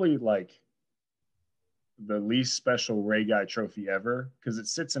it's probably like the least special Ray Guy trophy ever because it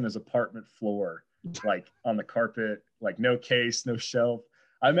sits in his apartment floor, like on the carpet, like no case, no shelf.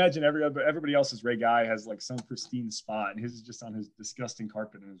 I imagine everybody else's Ray Guy has like some pristine spot, and his is just on his disgusting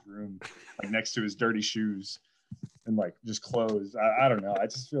carpet in his room, like next to his dirty shoes and like just clothes. I don't know. I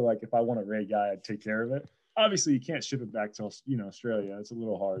just feel like if I want a Ray Guy, I'd take care of it. Obviously, you can't ship it back to Australia. It's a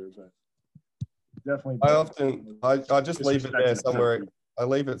little harder, but definitely. I just leave it there somewhere. I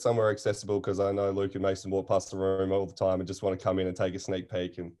leave it somewhere accessible because I know Luke and Mason walk past the room all the time and just want to come in and take a sneak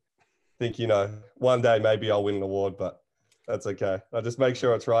peek and think, one day maybe I'll win an award, but that's okay. I'll just make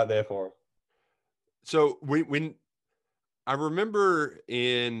sure it's right there for him. So when I remember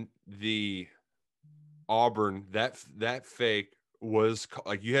in the Auburn, that fake was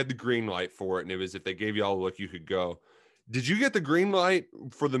like you had the green light for it, and it was if they gave you all a look, you could go. Did you get the green light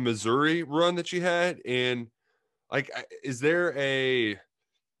for the Missouri run that you had? And like, is there a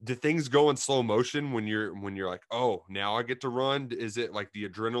do things go in slow motion when you're like, oh, now I get to run? Is it like the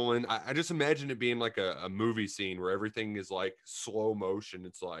adrenaline? I just imagine it being like a movie scene where everything is like slow motion.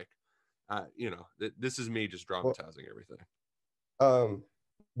 It's like, this is me just Well, dramatizing everything.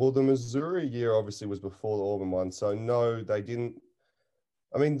 well, the Missouri year obviously was before the Auburn one, so no, they didn't.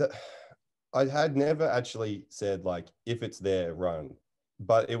 I mean, I had never actually said like if it's there, run,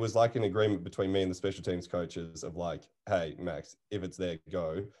 but it was like an agreement between me and the special teams coaches of like, hey, Max, if it's there,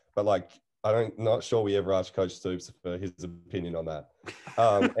 go. But like, not sure we ever asked Coach Stoops for his opinion on that.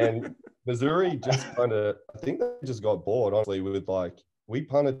 And Missouri just kind of, I think they just got bored, honestly, with like, we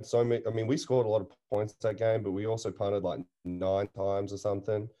punted so many. I mean, we scored a lot of points that game, but we also punted like 9 times or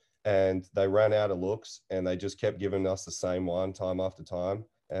something. And they ran out of looks and they just kept giving us the same one time after time.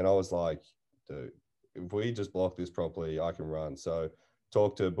 And I was like, dude, if we just block this properly, I can run. So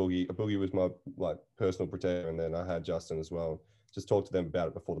talked to Boogie. Boogie was my like personal protector, and then I had Justin as well. Just talked to them about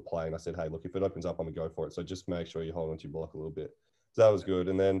it before the play, and I said, hey, look, if it opens up, I'm gonna go for it. So just make sure you hold onto your block a little bit. So that was good.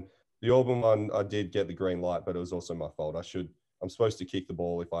 And then the Auburn one, I did get the green light, but it was also my fault. I'm supposed to kick the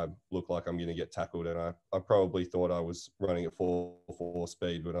ball if I look like I'm going to get tackled. And I probably thought I was running at 4.4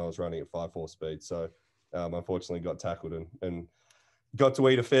 speed when I was running at 5.4 speed. So unfortunately got tackled and got to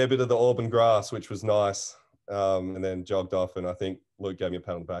eat a fair bit of the Auburn grass, which was nice. And then jogged off. And I think Luke gave me a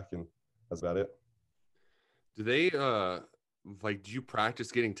pat on the back, and that's about it. Do they, do you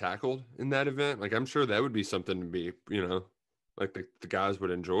practice getting tackled in that event? Like, I'm sure that would be something to be, like the guys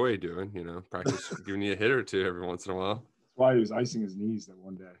would enjoy doing, practice giving you a hit or two every once in a while. That's why he was icing his knees that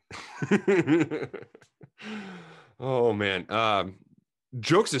one day. Oh, man.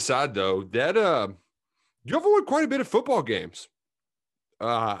 Jokes aside, though, that you've won quite a bit of football games.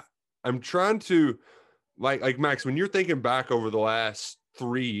 I'm trying to, like Max, when you're thinking back over the last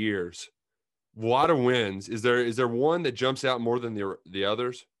 3 years, a lot of wins. Is there one that jumps out more than the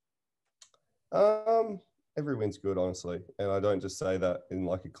others? Every win's good, honestly, and I don't just say that in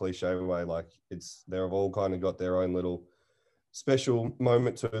like a cliche way. Like they've all kind of got their own little special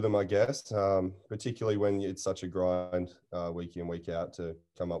moment to them, I guess. Particularly when it's such a grind week in, week out to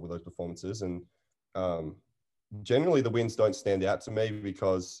come up with those performances. And generally, the wins don't stand out to me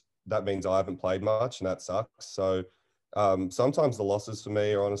because that means I haven't played much, and that sucks. So sometimes the losses for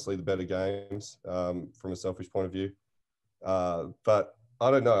me are honestly the better games from a selfish point of view. But I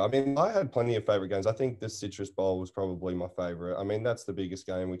don't know. I mean, I had plenty of favorite games. I think the Citrus Bowl was probably my favorite. I mean, that's the biggest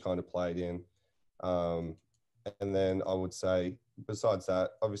game we kind of played in. And then I would say, besides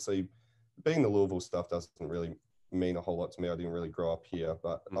that, obviously, being the Louisville stuff doesn't really mean a whole lot to me. I didn't really grow up here,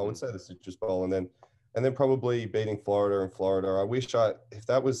 but I would say the Citrus Bowl, and then probably beating Florida in Florida. I wish if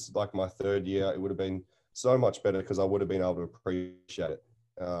that was like my third year, it would have been so much better because I would have been able to appreciate it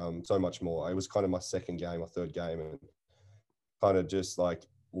so much more. It was kind of my second game or third game, and kind of just like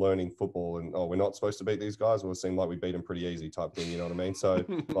learning football and, oh, we're not supposed to beat these guys. Well, it seemed like we beat them pretty easy type thing. You know what I mean? So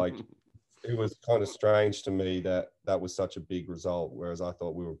like, it was kind of strange to me that was such a big result, whereas I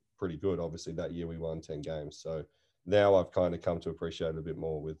thought we were pretty good. Obviously that year we won 10 games. So now I've kind of come to appreciate it a bit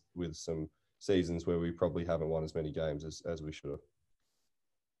more with some seasons where we probably haven't won as many games as we should have.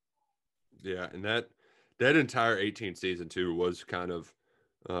 Yeah. And that entire 18 season too was kind of,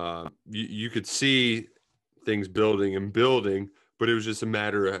 you could see things building and building, but it was just a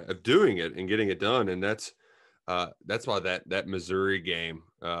matter of doing it and getting it done. And that's why that Missouri game,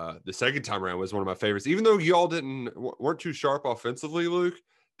 the second time around, was one of my favorites. Even though y'all weren't too sharp offensively, Luke,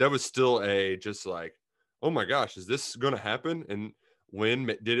 that was still just like, oh my gosh, is this going to happen? And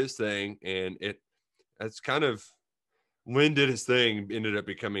Lynn did his thing, and that's kind of Lynn did his thing, ended up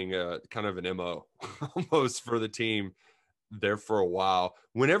becoming kind of an MO almost for the team there for a while.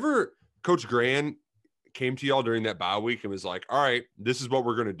 Whenever Coach Gran came to y'all during that bye week and was like, all right, this is what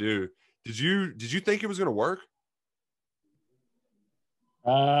we're going to do, did you think it was going to work?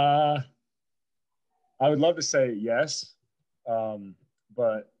 I would love to say yes,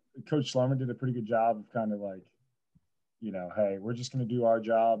 but Coach Schlemmer did a pretty good job of kind of like, hey, we're just going to do our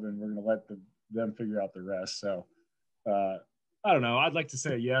job and we're going to let them figure out the rest. So I don't know. I'd like to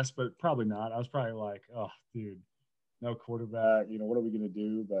say yes, but probably not. I was probably like, oh, dude, no quarterback. What are we going to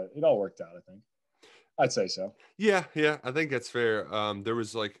do? But it all worked out, I think. I'd say so. Yeah, I think that's fair. There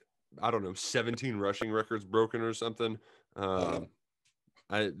was like, I don't know, 17 rushing records broken or something. The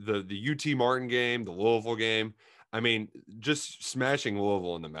UT Martin game, the Louisville game. I mean, just smashing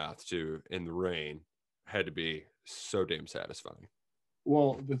Louisville in the mouth too in the rain had to be so damn satisfying.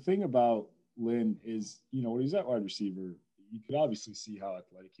 Well, the thing about Lynn is, when he's at wide receiver, you could obviously see how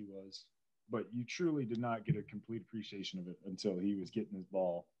athletic he was, but you truly did not get a complete appreciation of it until he was getting his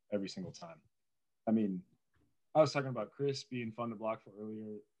ball every single time. I mean, I was talking about Chris being fun to block for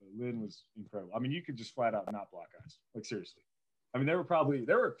earlier. Lynn was incredible. I mean, you could just flat out not block guys. Like, seriously. I mean, there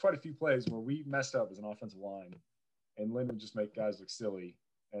were quite a few plays where we messed up as an offensive line, and Lynn would just make guys look silly.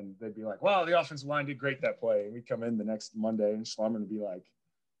 And they'd be like, wow, the offensive line did great that play. And we'd come in the next Monday and Slumber and be like,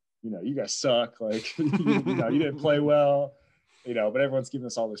 you guys suck. Like, you didn't play well, but everyone's giving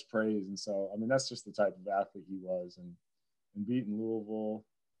us all this praise. And so, I mean, that's just the type of athlete he was. And beating Louisville,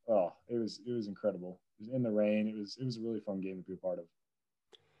 it was incredible. It was in the rain. It was a really fun game to be a part of.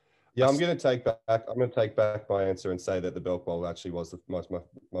 Yeah, I'm going to take back my answer and say that the Belk Bowl actually was my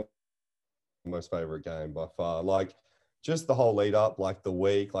most favorite game by far. Like, just the whole lead up, like the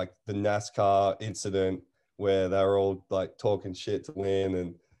week, like the NASCAR incident where they were all like talking shit to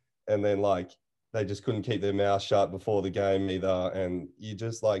Lynn, and then like they just couldn't keep their mouth shut before the game either. And you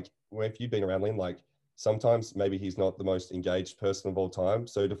just like, if you've been around Lynn, like sometimes maybe he's not the most engaged person of all time.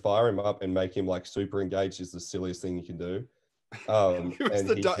 So to fire him up and make him like super engaged is the silliest thing you can do.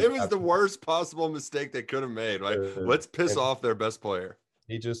 It was the worst possible mistake they could have made. Like, let's piss off their best player.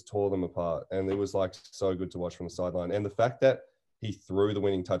 He just tore them apart, and it was like so good to watch from the sideline. And the fact that he threw the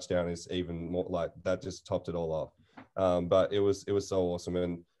winning touchdown is even more like that, just topped it all off. But it was so awesome.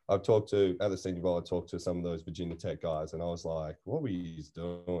 And at the Senior Bowl, I talked to some of those Virginia Tech guys, and I was like, "What were you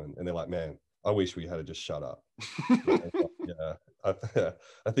doing?" And they're like, "Man, I wish we had just shut up." Yeah,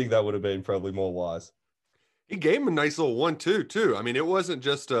 I think that would have been probably more wise. He gave him a nice little 1-2 too. I mean, it wasn't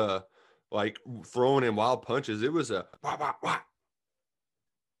just like throwing in wild punches. It was a wah, wah, wah.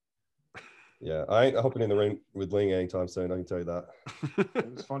 Yeah, I ain't hopping in the ring with Ling anytime soon. I can tell you that.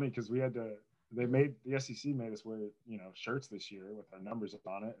 It was funny because the SEC made us wear shirts this year with our numbers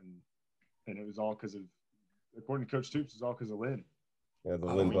on it, and it was all because of, according to Coach Toops, it was all because of Lynn. Yeah, the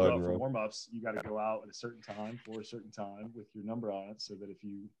Lynn when you go out Bowden for rule. warm-ups, you got to go out at a certain time for a certain time with your number on it, so that if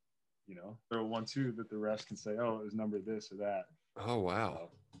you throw 1-2, that the refs can say, oh, it was number this or that. Oh wow,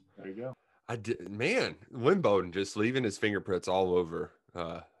 there you go. Lynn Bowden just leaving his fingerprints all over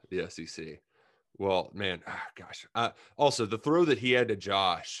the SEC. Well, man, gosh. Also, the throw that he had to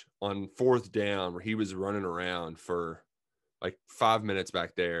Josh on 4th down where he was running around for like 5 minutes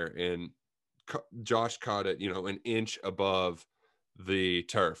back there, and Josh caught it, an inch above the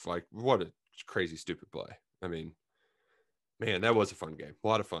turf. Like, what a crazy, stupid play. I mean, man, that was a fun game. A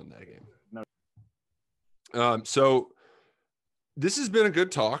lot of fun that game. No. So this has been a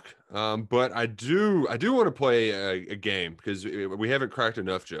good talk, but I do want to play a game because we haven't cracked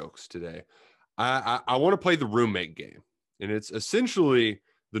enough jokes today. I want to play the roommate game, and it's essentially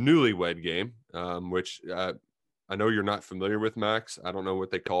the newlywed game, which I know you're not familiar with, Max. I don't know what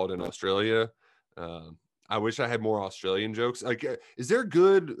they call it in Australia. I wish I had more Australian jokes. Like, is there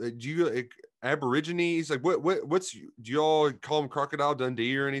good? Do you Aborigines? Like, what's do you all call them Crocodile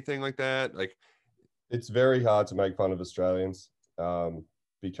Dundee or anything like that? Like, It's very hard to make fun of Australians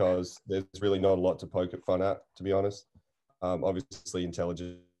because there's really not a lot to poke at fun at, to be honest. Obviously,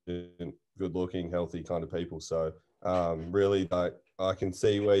 intelligent, good-looking, healthy kind of people. So really, I can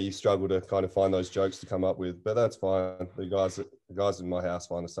see where you struggle to kind of find those jokes to come up with, but that's fine. The guys in my house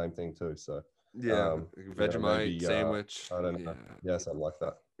find the same thing too. So yeah, Vegemite maybe, sandwich. I don't know. Yeah, something like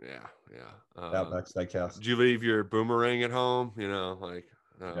that. Yeah. Outback Steakhouse. Did you leave your boomerang at home?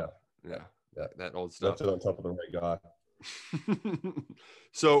 Yeah, that old stuff. Left it on top of the red guy.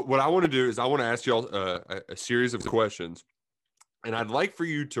 So what I want to do is I want to ask y'all a series of questions, and I'd like for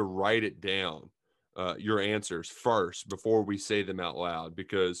you to write it down, your answers first before we say them out loud,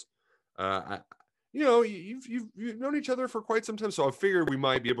 because you've known each other for quite some time, so I figured we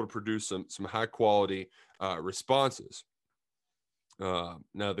might be able to produce some high quality responses. Now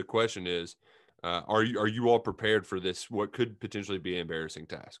the question is, are you all prepared for this? What could potentially be an embarrassing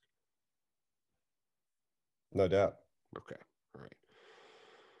task? No doubt. Okay. All right.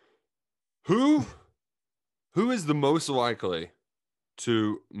 Who is the most likely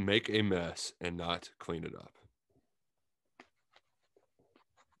to make a mess and not clean it up?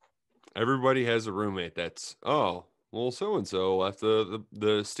 Everybody has a roommate that's, oh, well, so-and-so left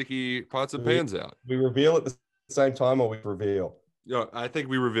the sticky pots and pans out. We reveal at the same time, or we reveal? Yeah, I think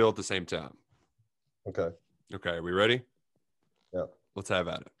we reveal at the same time. Okay. Okay, are we ready? Yeah. Let's have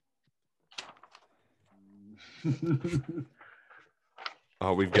at it.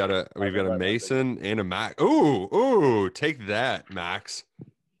 Oh, we've got a Mason and a Max. Ooh, take that, Max.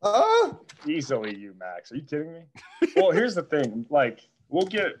 Easily you, Max. Are you kidding me? Well, here's the thing. Like, we'll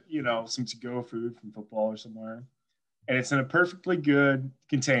get, some to-go food from football or somewhere, and it's in a perfectly good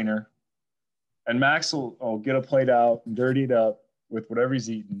container. And Max will get a plate out and dirty it up with whatever he's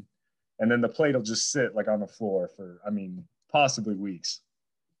eating. And then the plate will just sit like on the floor for, I mean, possibly weeks.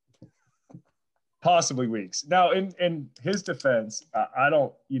 Possibly weeks. Now, in his defense, I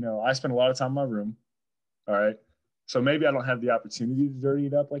don't, I spend a lot of time in my room. All right. So maybe I don't have the opportunity to dirty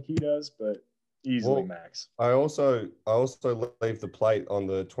it up like he does, but easily Max. I also leave the plate on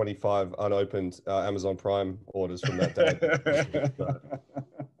the 25 unopened Amazon Prime orders from that day.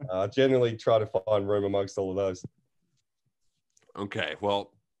 I generally try to find room amongst all of those. Okay,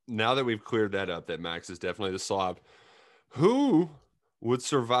 well, now that we've cleared that up, that Max is definitely the slob, who would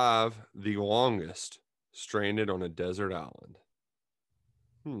survive the longest stranded on a desert island?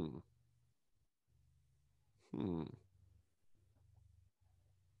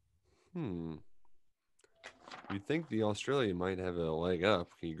 You'd think the Australian might have a leg up.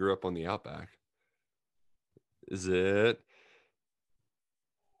 He grew up on the outback. Is it?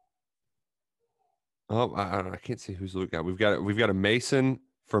 Oh, I can't see who's Luke got. We've got a Mason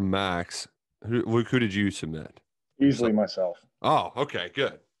from Max. Luke, who did you submit? Easily myself. Oh, okay,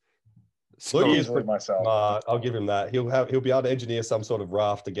 good. So Luke is easily myself. I'll give him that. He'll be able to engineer some sort of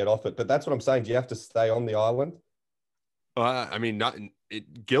raft to get off it. But that's what I'm saying. Do you have to stay on the island? I mean,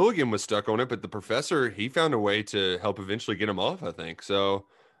 Gilligan was stuck on it, but the professor, he found a way to help eventually get him off, I think. So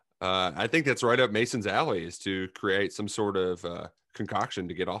I think that's right up Mason's alley, is to create some sort of concoction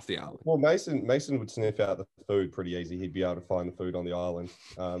to get off the island. Well, Mason would sniff out the food pretty easy. He'd be able to find the food on the island.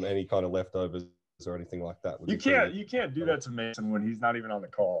 Any kind of leftovers or anything like that. You can't do that to Mason when he's not even on the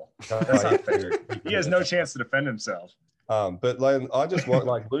call. That's not fair. He has no chance to defend himself. But I just want,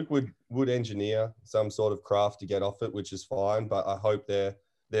 like, Luke would engineer some sort of craft to get off it, which is fine. But I hope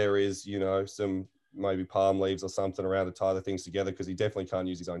there is, some maybe palm leaves or something around to tie the things together, because he definitely can't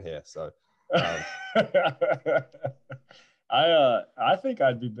use his own hair. So I think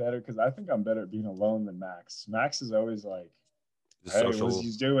I'd be better, because I think I'm better at being alone than Max. Max is always like, hey, what's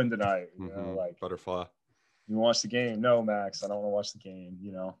he doing tonight? Like, butterfly. You watch the game? No, Max, I don't want to watch the game.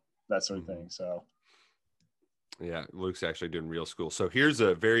 That sort of thing. So. Yeah, Luke's actually doing real school. So here's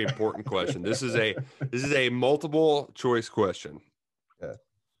a very important question. This is a multiple choice question. Yeah.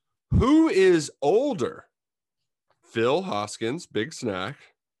 Who is older? Phil Hoskins, Big Snack,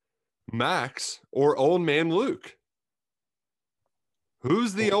 Max, or Old Man Luke?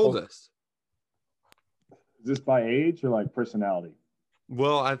 Who's the oldest? Is this by age or like personality?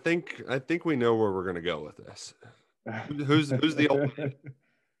 Well, I think we know where we're going to go with this. Who's the oldest?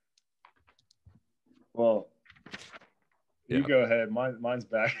 Well, you go ahead. Mine's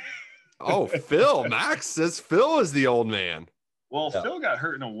back. Oh, Phil. Max says Phil is the old man. Well, yeah. Phil got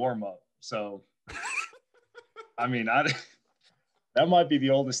hurt in a warm-up, so I mean, that might be the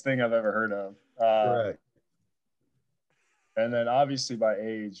oldest thing I've ever heard of. Right. And then obviously by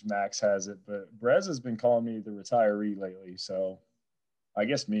age, Max has it, but Brez has been calling me the retiree lately, so I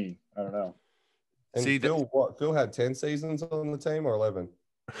guess me. I don't know. And see, Phil had 10 seasons on the team, or 11?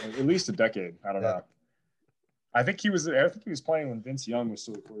 At least a decade. I don't know. I think he was playing when Vince Young was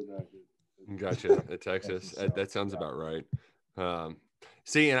still a quarterback. Gotcha. At Texas. That sounds about right.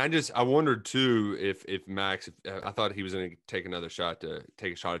 See, and I wondered too if Max, I thought he was going to take a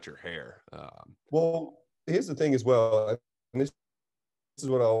shot at your hair. Well, here's the thing as well. And this is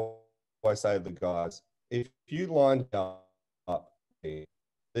what I always say to the guys. If you lined up,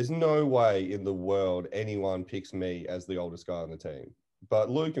 there's no way in the world anyone picks me as the oldest guy on the team.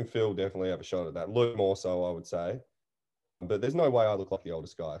 But Luke and Phil definitely have a shot at that. Luke more so, I would say. But there's no way I look like the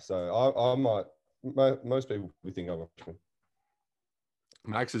oldest guy. So I might, most people would think I'm a freshman.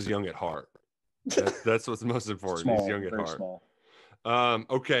 Max is young at heart. That's what's most important. Small, he's young at heart. Small.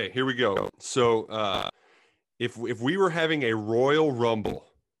 Okay, here we go. So if we were having a Royal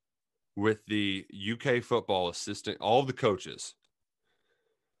Rumble with the UK football assistant, all the coaches,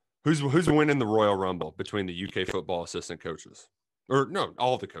 who's winning the Royal Rumble between the UK football assistant coaches? Or no,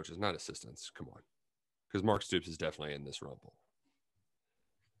 all the coaches, not assistants. Come on. Because Mark Stoops is definitely in this Rumble.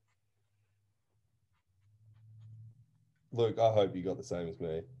 Luke, I hope you got the same as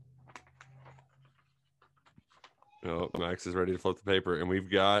me. Oh, Max is ready to flip the paper. And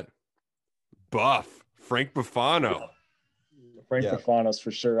we've got Frank Buffano. Frank Buffano's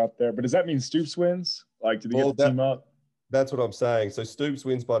for sure up there. But does that mean Stoops wins? Like, did he get the team up? That's what I'm saying. So Stoops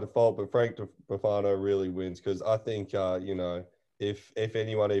wins by default, but Frank Buffano really wins, because I think, if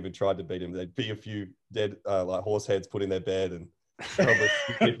anyone even tried to beat him, there'd be a few dead like horse heads put in their bed, and probably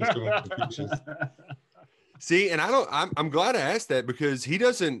See, and I'm glad I asked that, because he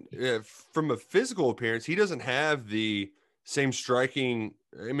doesn't, from a physical appearance, he doesn't have the same striking.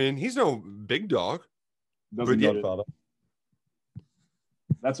 I mean, he's no big dog. Doesn't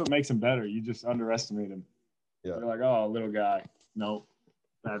That's what makes him better. You just underestimate him. Yeah. You're like, oh, little guy. Nope.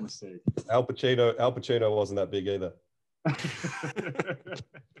 Bad mistake. Al Pacino wasn't that big either.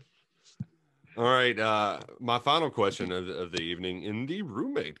 All right. My final question of the evening in the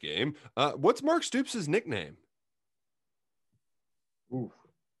roommate game. What's Mark Stoops' nickname? Ooh.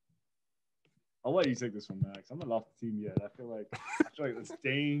 I'll let you take this one, Max. I'm not off the team yet. I feel like it's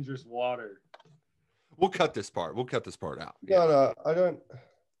dangerous water. We'll cut this part. We'll cut this part out. No, I don't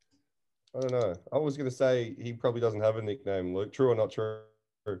know. I was going to say he probably doesn't have a nickname, Luke. True or not true?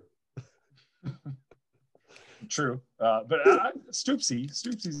 True. But Stoopsy's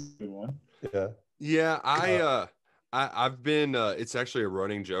a good one. Yeah. Yeah, I've been it's actually a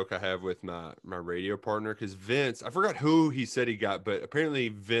running joke I have with my radio partner, because Vince, I forgot who he said he got, but apparently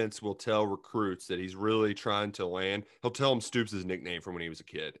Vince will tell recruits that he's really trying to land. He'll tell them Stoops' nickname from when he was a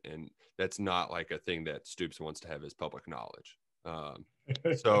kid, and that's not like a thing that Stoops wants to have as public knowledge.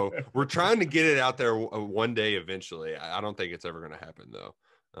 So we're trying to get it out there one day eventually. I don't think it's ever going to happen though.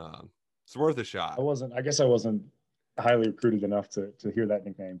 It's worth a shot. I guess I wasn't highly recruited enough to hear that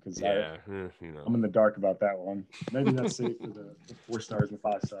nickname, because I'm in the dark about that one. Maybe that's safe for the 4 stars and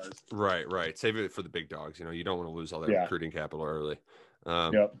 5 stars. Right. Save it for the big dogs. You don't want to lose all that recruiting capital early.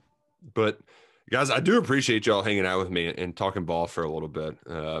 Yep. But guys, I do appreciate y'all hanging out with me and talking ball for a little bit.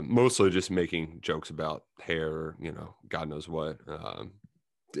 Mostly just making jokes about hair, God knows what.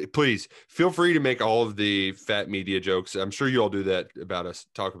 Please feel free to make all of the fat media jokes. I'm sure you all do that about us,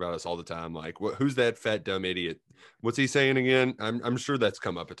 talk about us all the time. Like, who's that fat, dumb idiot? What's he saying again? I'm sure that's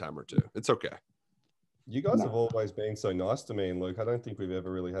come up a time or two. It's okay. You guys have always been so nice to me and Luke. I don't think we've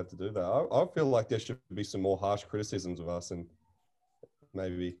ever really had to do that. I feel like there should be some more harsh criticisms of us, and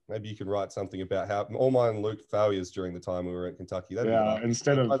maybe you could write something about how all my and Luke failures during the time we were at Kentucky.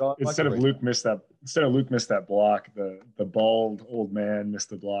 Instead of Luke missed that block, the bald old man missed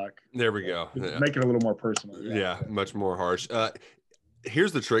the block. There we go. Make it a little more personal. Yeah, much more harsh.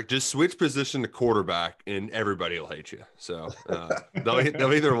 Here's the trick: just switch position to quarterback, and everybody will hate you. So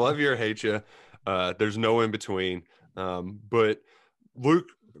they'll either love you or hate you. There's no in between. But Luke,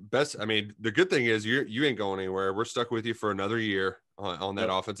 the good thing is you ain't going anywhere. We're stuck with you for another year on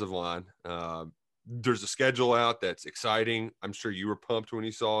that offensive line. There's a schedule out that's exciting. I'm sure you were pumped when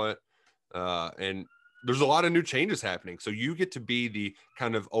you saw it. And there's a lot of new changes happening. So you get to be the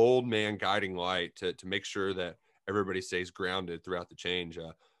kind of old man guiding light to make sure that everybody stays grounded throughout the change.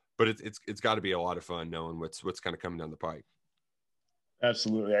 But it's got to be a lot of fun knowing what's kind of coming down the pike.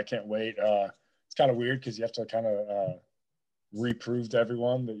 Absolutely. I can't wait. It's kind of weird because you have to kind of reprove to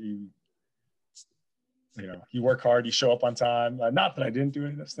everyone that you work hard, you show up on time. Not that I didn't do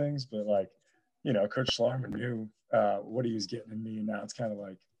any of those things, but Coach Schlarman knew what he was getting in me. And now it's kind of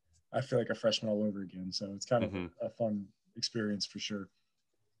like, I feel like a freshman all over again. So it's kind of a fun experience for sure.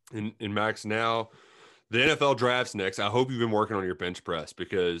 And Max, now the NFL draft's next. I hope you've been working on your bench press,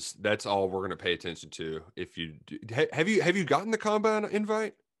 because that's all we're going to pay attention to. If you do, have you gotten the combine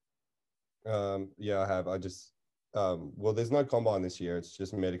invite? Yeah, I have. I just, well, there's no combine this year. It's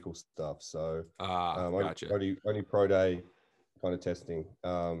just medical stuff. So, gotcha. Only pro day kind of testing.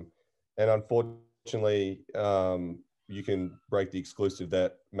 And unfortunately, you can break the exclusive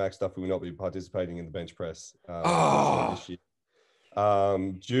that Max Duffy will not be participating in the bench press this year.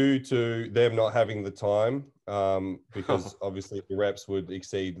 Due to them not having the time, because obviously the reps would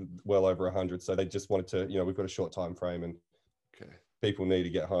exceed well over 100. So they just wanted to, we've got a short time frame and people need to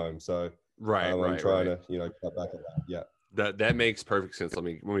get home. So I'm trying to, cut back on that. Yeah. That makes perfect sense. Let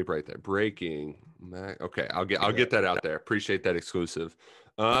me break that. Breaking. Okay. I'll get that out there. Appreciate that exclusive.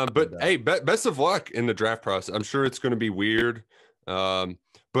 But hey, best of luck in the draft process. I'm sure it's going to be weird. But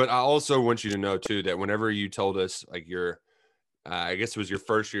I also want you to know too, that whenever you told us like I guess it was your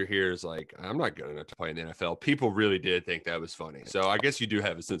first year here, is like, I'm not good enough to play in the NFL. People really did think that was funny. So I guess you do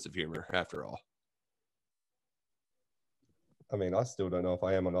have a sense of humor after all. I mean, I still don't know if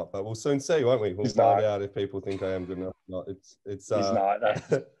I am or not, but we'll soon see, won't we? We'll find out if people think I am good enough or not. It's not.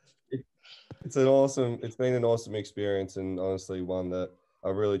 It's been an awesome experience, and honestly one that I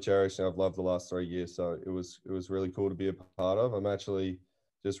really cherish and I've loved the last 3 years. So it was really cool to be a part of. I'm actually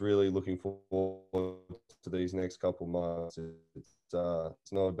just really looking forward to these next couple months. It's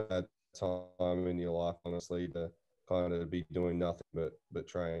not a bad time in your life, honestly, to kind of be doing nothing but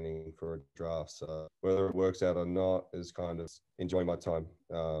training for a draft. So whether it works out or not is kind of enjoying my time,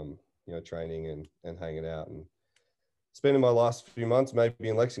 training and hanging out and spending my last few months maybe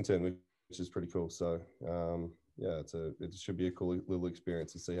in Lexington, which is pretty cool. So it should be a cool little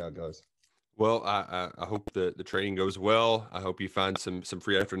experience to see how it goes. Well, I hope the training goes well. I hope you find some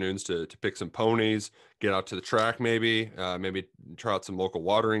free afternoons to pick some ponies, get out to the track, maybe try out some local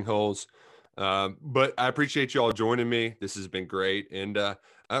watering holes. But I appreciate you all joining me. This has been great, and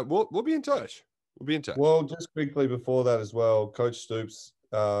we'll be in touch. We'll be in touch. Well, just quickly before that as well, Coach Stoops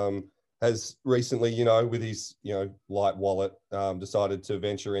has recently, with his, light wallet, decided to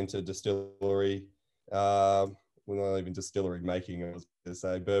venture into distillery. Well, not even distillery making, I was going to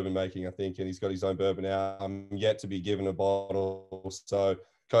say bourbon making, I think, and he's got his own bourbon out. I'm yet to be given a bottle. So,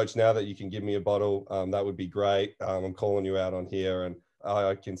 Coach, now that you can give me a bottle, that would be great. I'm calling you out on here, and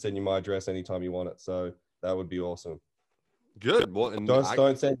I can send you my address anytime you want it. So that would be awesome. Good. Well, and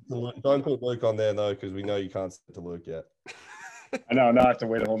Don't send to Luke, don't put Luke on there though, because we know you can't send to Luke yet. I know. Now I have to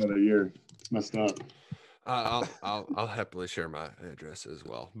wait a whole another year. It's messed up. I'll happily share my address as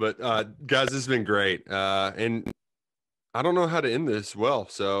well. But guys, this has been great. And I don't know how to end this well.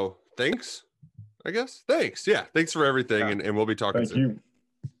 So thanks, I guess. Thanks. Yeah. Thanks for everything. Yeah. And we'll be talking Thank soon. you.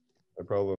 No problem.